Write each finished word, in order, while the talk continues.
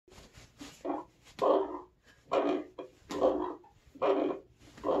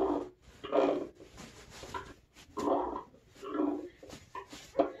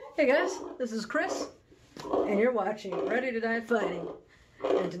Hey guys, this is Kris, and you're watching Ready to Die Fighting.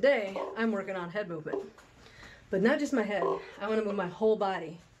 And today, I'm working on head movement. But not just my head, I want to move my whole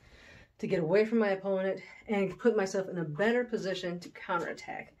body to get away from my opponent and put myself in a better position to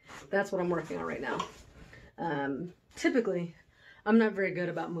counterattack. That's what I'm working on right now. Typically, I'm not very good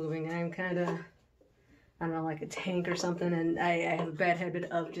about moving. I'm kind of, I don't know, like a tank or something, and I have a bad habit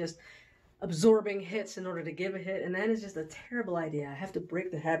of just absorbing hits in order to give a hit, and that is just a terrible idea. I have to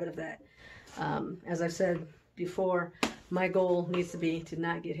break the habit of that. As I've said before, my goal needs to be to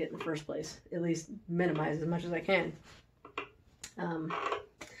not get hit in the first place, at least minimize as much as I can.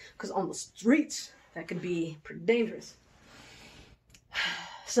 Because on the streets, that could be pretty dangerous.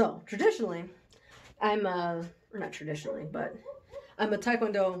 So, traditionally, or not traditionally, but I'm a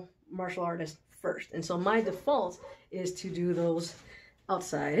Taekwondo martial artist first. And so my default is to do those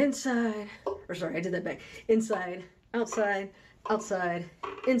outside, inside, or sorry, I did that back. Inside, outside, outside,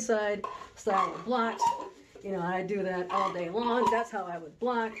 inside, style of blocks. You know, I do that all day long. That's how I would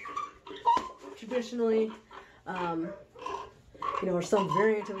block traditionally. You know, or some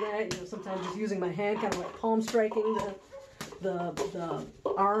variant of that. You know, sometimes just using my hand, kind of like palm striking the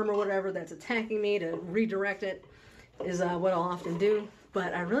arm or whatever that's attacking me to redirect it is what I'll often do.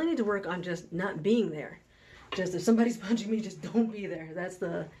 But I really need to work on just not being there. Just if somebody's punching me, just don't be there. That's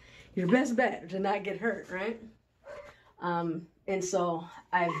your best bet to not get hurt, right? And so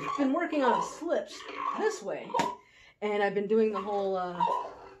I've been working on slips this way, and I've been doing the whole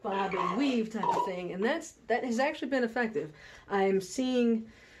bob and weave type of thing, and that has actually been effective. I'm seeing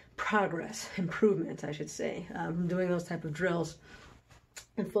progress, improvement, I should say, from doing those type of drills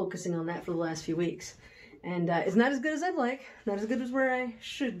and focusing on that for the last few weeks. And it's not as good as I'd like, not as good as where I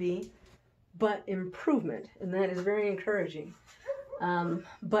should be, but improvement, and that is very encouraging.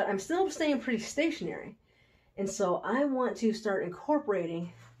 But I'm still staying pretty stationary, and so I want to start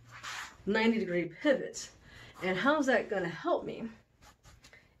incorporating 90-degree pivots. And how's that going to help me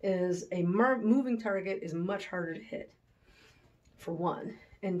is a moving target is much harder to hit, for one,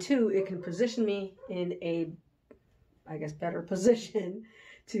 and two, it can position me in a, I guess, better position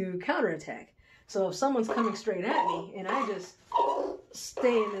to counterattack. So if someone's coming straight at me and I just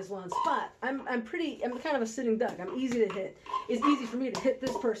stay in this one spot, I'm kind of a sitting duck. I'm easy to hit. It's easy for me to hit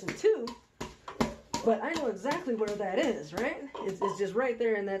this person too, but I know exactly where that is, right? It's just right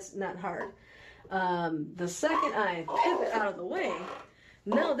there, and that's not hard. The second I pivot out of the way,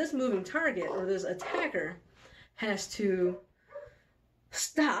 now this moving target or this attacker has to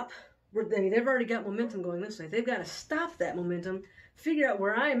stop. I mean, they've already got momentum going this way. They've got to stop that momentum, figure out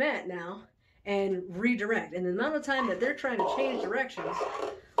where I'm at now, and redirect. And the amount of time that they're trying to change directions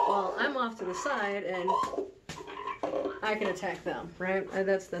while I'm off to the side, and I can attack them, right? And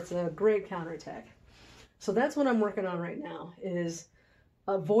that's a great counterattack. So that's what I'm working on right now, is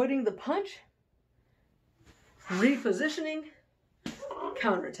avoiding the punch, repositioning,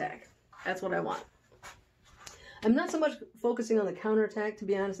 counterattack. That's what I want. I'm not so much focusing on the counterattack, to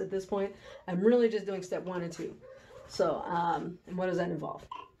be honest, at this point. I'm really just doing step 1 and 2. So, and what does that involve?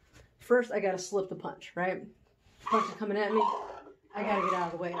 First, I gotta slip the punch, right? Punch is coming at me, I gotta get out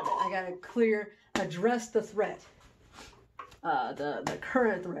of the way of it. I gotta address the threat. The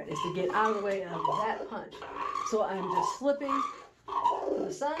current threat is to get out of the way of that punch. So I'm just slipping to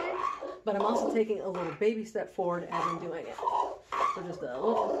the side, but I'm also taking a little baby step forward as I'm doing it. So just a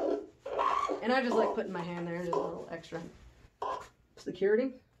little, and I just like putting my hand there, just a little extra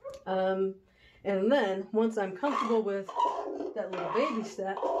security. And then, once I'm comfortable with that little baby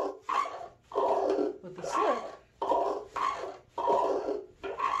step, with the slip,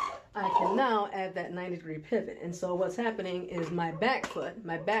 I can now add that 90-degree pivot. And so what's happening is my back foot,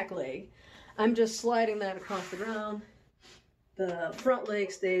 my back leg, I'm just sliding that across the ground. The front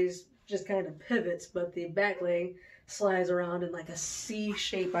leg stays, just kind of pivots, but the back leg slides around in like a C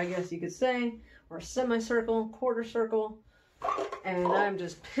shape, I guess you could say, or a semicircle, quarter circle. And I'm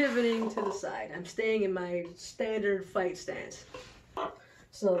just pivoting to the side. I'm staying in my standard fight stance.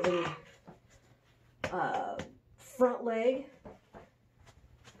 So the front leg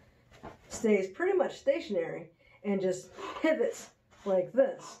stays pretty much stationary and just pivots like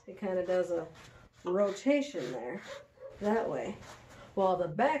this. It kind of does a rotation there, that way, while the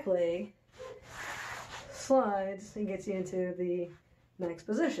back leg slides and gets you into the next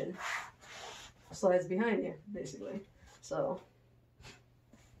position. Slides behind you, basically. So,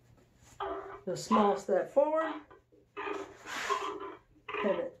 a small step forward,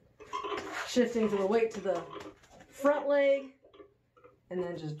 pivot. Shifting to the weight to the front leg, and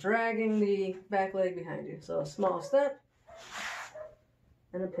then just dragging the back leg behind you. So a small step,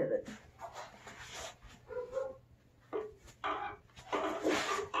 and a pivot.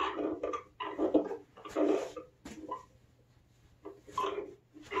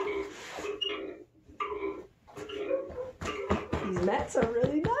 That's a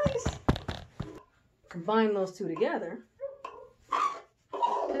really nice. Combine those two together.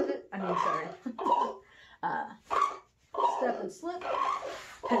 Pivot, sorry. Step and slip,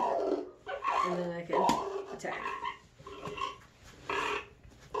 pivot. And then I can attack.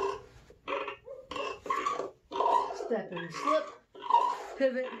 Step and slip,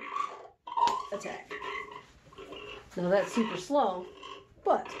 pivot, attack. Now that's super slow,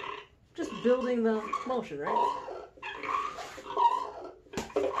 but just building the motion, right?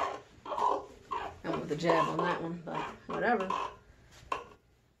 I went with the jab on that one, but whatever.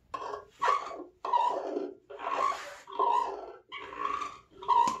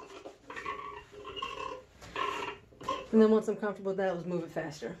 And then once I'm comfortable with that, let's move it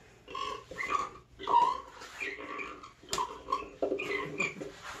faster.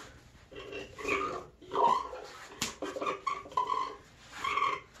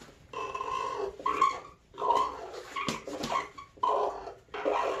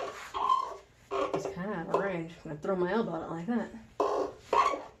 It's kind of out of range. I'm going to throw my elbow out like that.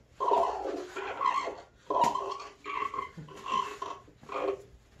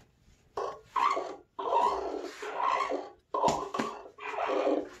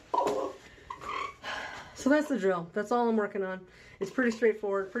 So that's the drill. That's all I'm working on. It's pretty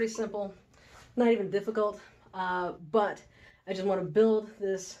straightforward, pretty simple, not even difficult, but I just want to build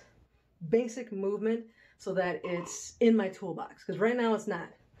this basic movement so that it's in my toolbox. Because right now it's not.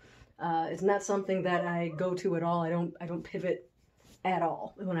 It's not something that I go to at all. I don't pivot at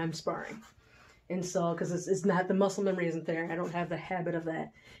all when I'm sparring. And so, because it's not, the muscle memory isn't there. I don't have the habit of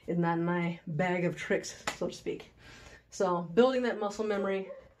that. It's not in my bag of tricks, so to speak. So building that muscle memory,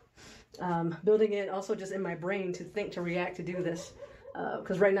 building it also just in my brain to think, to react, to do this.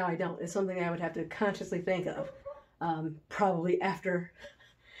 Because right now I don't. It's something I would have to consciously think of. Probably after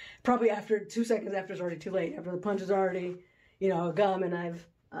 2 seconds after it's already too late. After the punch is already, a gum and I've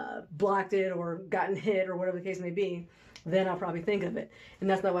blocked it or gotten hit or whatever the case may be, then I'll probably think of it. And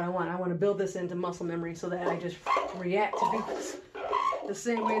that's not what I want. I want to build this into muscle memory so that I just react to do this. The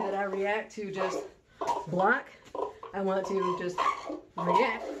same way that I react to just block, I want to just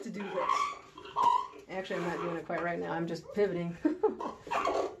react to do this. Actually, I'm not doing it quite right now. I'm just pivoting. There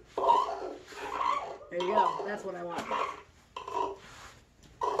you go. That's what I want.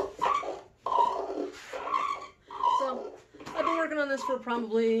 So, I've been working on this for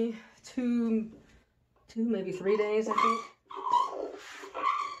probably two, maybe 3 days, I think.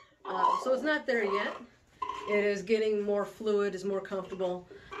 So it's not there yet. It is getting more fluid, it's more comfortable.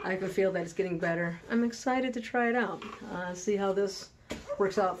 I can feel that it's getting better. I'm excited to try it out. See how this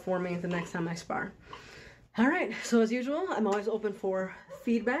works out for me the next time I spar. All right, so as usual, I'm always open for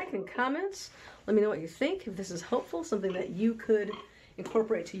feedback and comments. Let me know what you think, if this is helpful, something that you could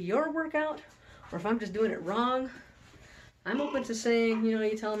incorporate to your workout, or if I'm just doing it wrong. I'm open to saying,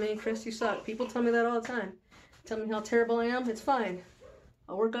 you tell me, Kris, you suck. People tell me that all the time. Tell me how terrible I am. It's fine.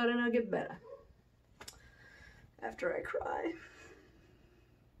 I'll work on it and I'll get better. After I cry.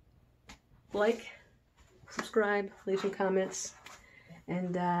 Like, subscribe, leave some comments.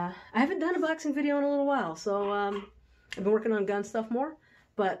 And I haven't done a boxing video in a little while, so I've been working on gun stuff more.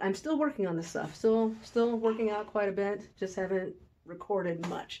 But I'm still working on this stuff. Still working out quite a bit. Just haven't recorded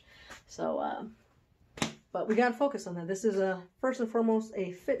much. So, but we gotta focus on that. This is first and foremost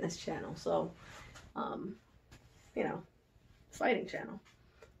a fitness channel. So, fighting channel.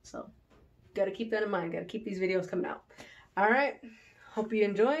 So, gotta keep that in mind. Gotta keep these videos coming out. All right. Hope you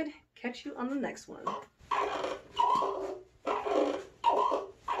enjoyed. Catch you on the next one.